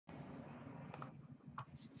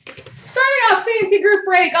Casey group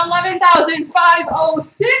break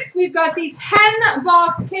 11,506. We've got the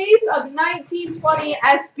 10-box case of 1920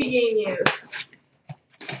 SBA News.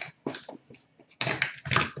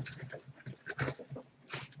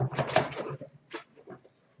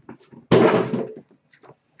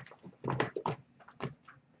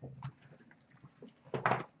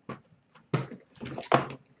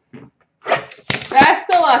 Best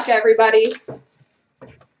of luck, everybody.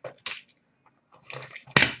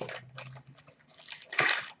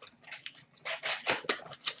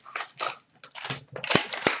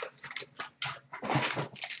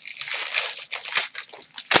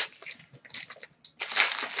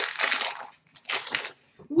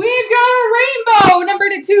 We've got a rainbow, number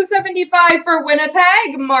to 275 for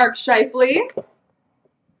Winnipeg, Mark Scheifele.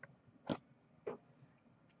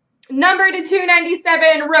 Number to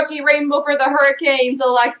 297, rookie rainbow for the Hurricanes,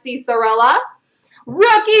 Alexi Sorella.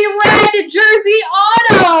 Rookie red jersey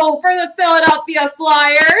auto for the Philadelphia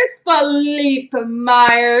Flyers, Philippe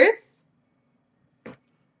Myers.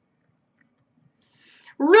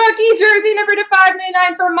 Rookie jersey number to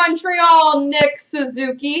 599 for Montreal, Nick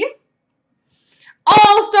Suzuki.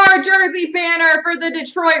 All-Star jersey banner for the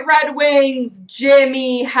Detroit Red Wings,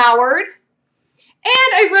 Jimmy Howard.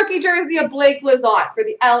 And a rookie jersey of Blake Lizotte for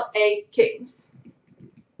the LA Kings.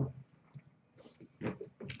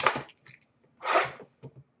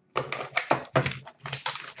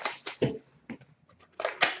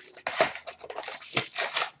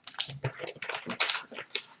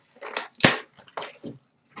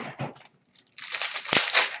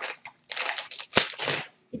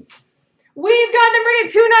 We've got number to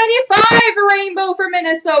 295, rainbow for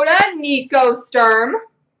Minnesota, Nico Sturm.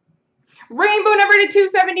 Rainbow number to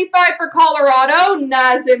 275 for Colorado,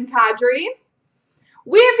 Nazem Kadri.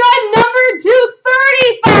 We've got number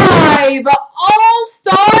 235,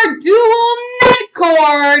 All-Star Dual Net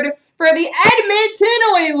Cord for the Edmonton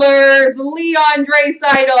Oilers, Leon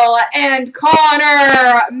Draisaitl and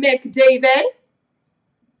Connor McDavid.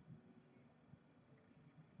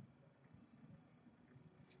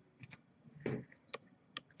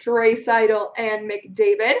 Draisaitl and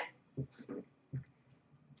McDavid.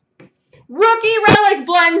 Rookie Relic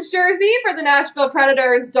Blends jersey for the Nashville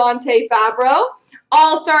Predators, Dante Fabro.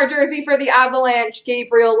 All-Star jersey for the Avalanche,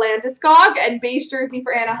 Gabriel Landeskog. And base jersey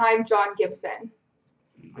for Anaheim, John Gibson.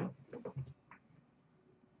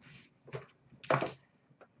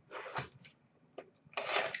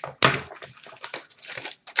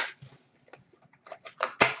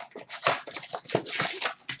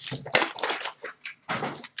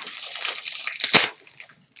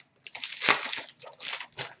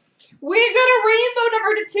 We've got a rainbow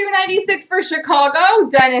number to 296 for Chicago,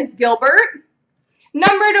 Dennis Gilbert.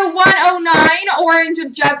 Number to 109, orange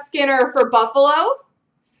of Jeff Skinner for Buffalo.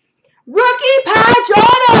 Rookie patch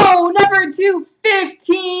auto, number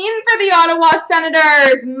 215 for the Ottawa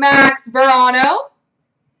Senators, Max Verano.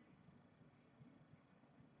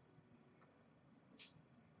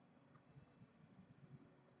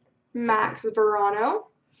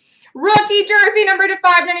 Rookie jersey number to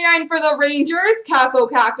 599 for the Rangers, Capo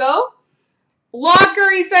Caco.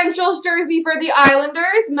 Locker Essentials jersey for the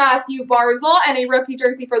Islanders, Matthew Barzal. And a rookie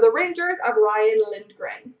jersey for the Rangers of Ryan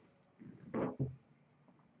Lindgren.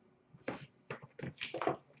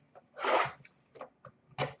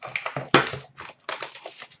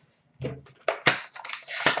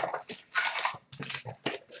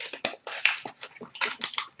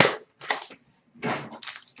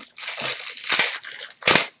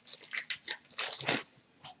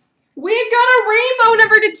 We've got a rainbow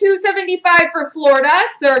number to 275 for Florida,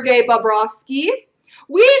 Sergei Bobrovsky.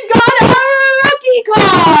 We've got a rookie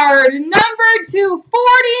card, number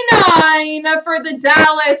 249 for the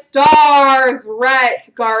Dallas Stars, Rhett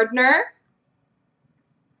Gardner.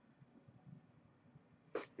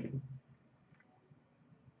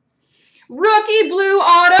 Rookie blue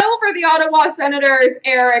auto for the Ottawa Senators,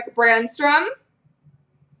 Eric Brandstrom.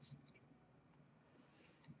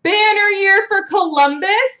 Banner year for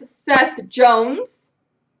Columbus, Seth Jones.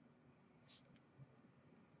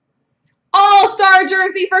 All-Star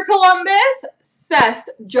jersey for Columbus, Seth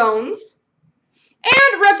Jones.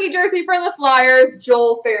 And rookie jersey for the Flyers,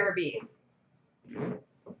 Joel Farabee.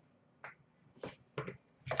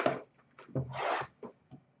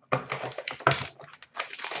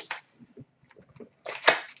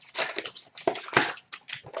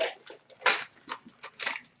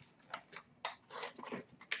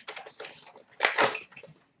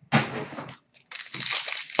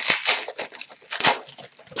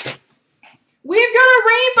 We've got a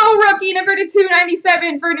rainbow rookie number to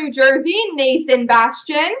 297 for New Jersey, Nathan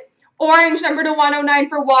Bastian. Orange number to 109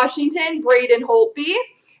 for Washington, Braden Holtby.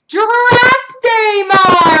 Draft Day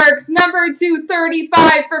marks. Number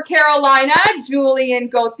 235 for Carolina, Julien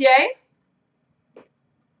Gauthier.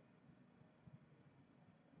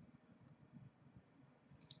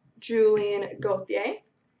 Julien Gauthier.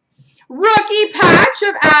 Rookie patch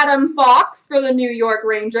of Adam Fox for the New York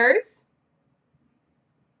Rangers.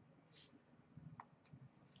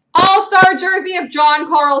 All-Star jersey of John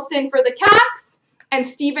Carlson for the Caps. And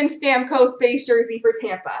Steven Stamkos base jersey for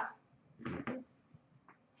Tampa.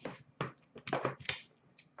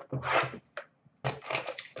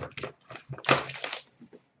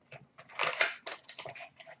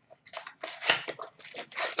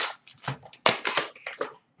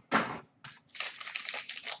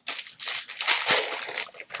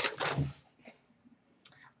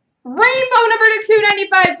 Rainbow number to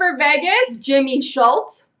 295 for Vegas, Jimmy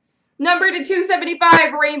Schultz. Number to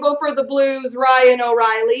 275, rainbow for the Blues, Ryan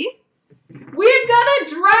O'Reilly. We've got a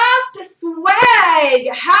draft swag,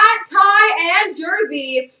 hat, tie, and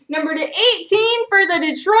jersey. Number to 18 for the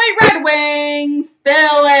Detroit Red Wings,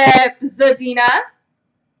 Philip Zadina.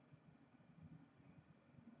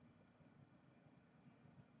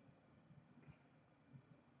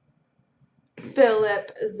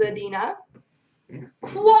 Philip Zadina.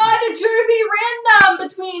 Quad jersey random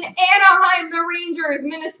between Anaheim, the Rangers,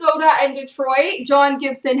 Minnesota, and Detroit. John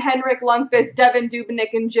Gibson, Henrik Lundqvist, Devin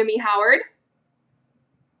Dubnyk, and Jimmy Howard.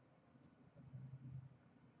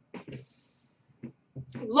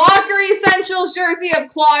 Locker Essentials jersey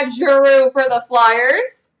of Claude Giroux for the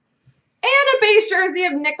Flyers. And a base jersey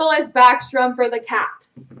of Nicholas Backstrom for the Caps.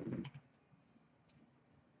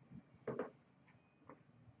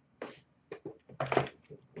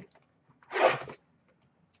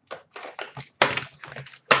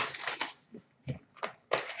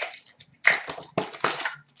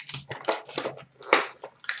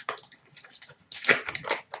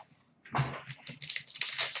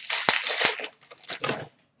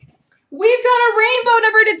 We've got a rainbow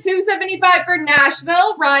number to 275 for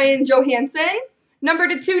Nashville, Ryan Johansson. Number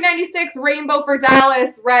to 296, rainbow for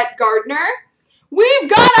Dallas, Rhett Gardner. We've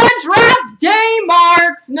got a draft day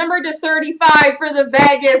marks, number to 35 for the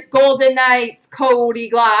Vegas Golden Knights, Cody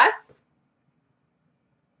Glass.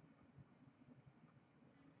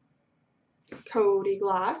 Cody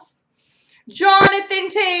Glass. Jonathan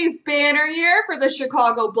Toews banner year for the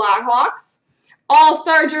Chicago Blackhawks.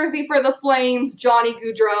 All-Star jersey for the Flames, Johnny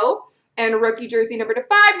Gaudreau. And rookie jersey number to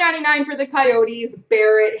 599 for the Coyotes,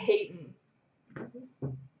 Barrett Hayton.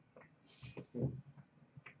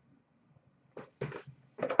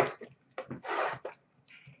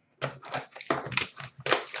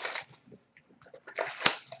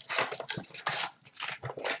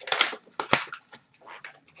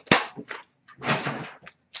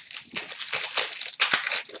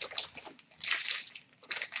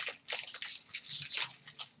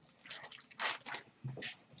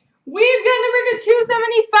 We've got number to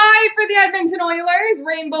 275 for the Edmonton Oilers,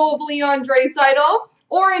 rainbow of Leon Draisaitl.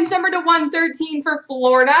 Orange number to 113 for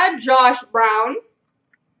Florida, Josh Brown.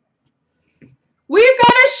 We've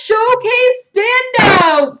got a showcase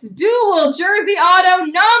standouts, dual jersey auto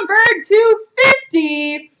number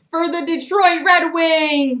 250 for the Detroit Red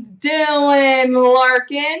Wings, Dylan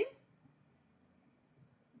Larkin.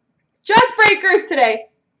 Just breakers today.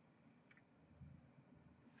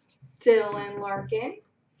 Dylan Larkin.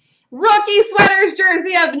 Rookie sweaters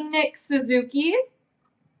jersey of Nick Suzuki.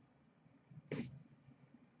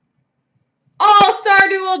 All-Star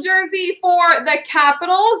dual jersey for the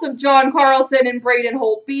Capitals of John Carlson and Braden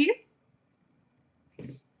Holtby.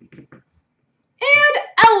 And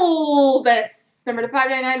Elvis, number to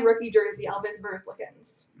 599, rookie jersey, Elvis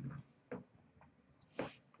Verslikens.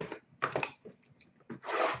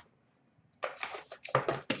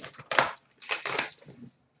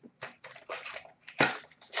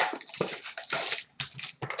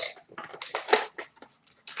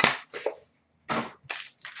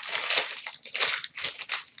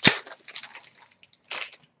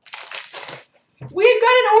 We've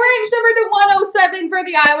got an orange number to 107 for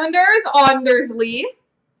the Islanders, Anders Lee.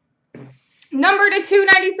 Number to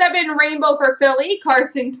 297, rainbow for Philly,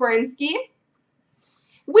 Carson Twarynski.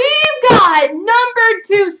 We've got number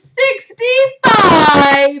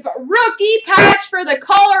 265, rookie patch for the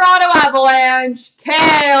Colorado Avalanche,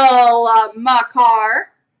 Cale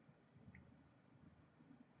Makar.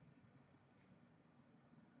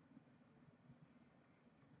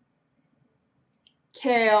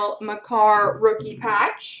 Cale Makar rookie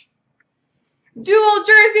patch. Dual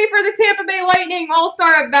jersey for the Tampa Bay Lightning,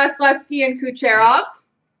 All-Star of Vasilevsky and Kucherov.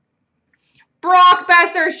 Brock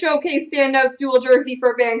Besser showcase standouts dual jersey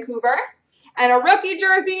for Vancouver. And a rookie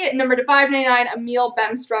jersey, number to 599, Emil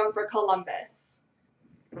Bemstrom for Columbus.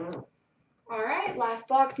 All right, last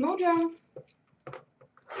box mojo.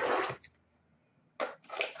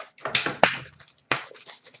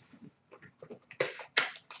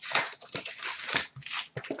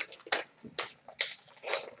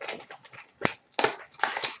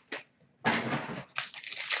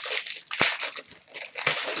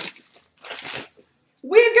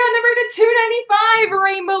 We've got number to 295,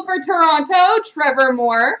 Rainbow for Toronto, Trevor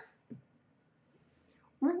Moore.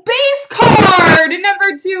 Base card,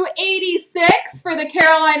 number 286 for the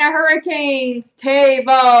Carolina Hurricanes,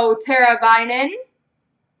 Teuvo Teravainen.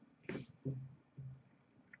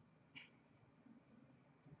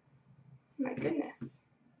 My goodness.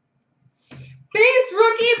 Base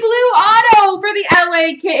rookie blue auto for the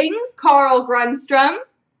LA Kings, Carl Grundstrom.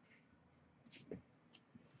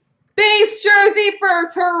 Base jersey for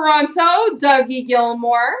Toronto, Dougie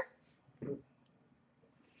Gilmour.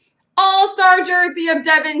 All-star jersey of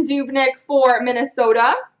Devin Dubnyk for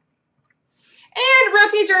Minnesota. And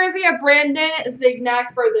rookie jersey of Brandon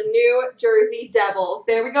Zignac for the New Jersey Devils.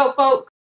 There we go, folks.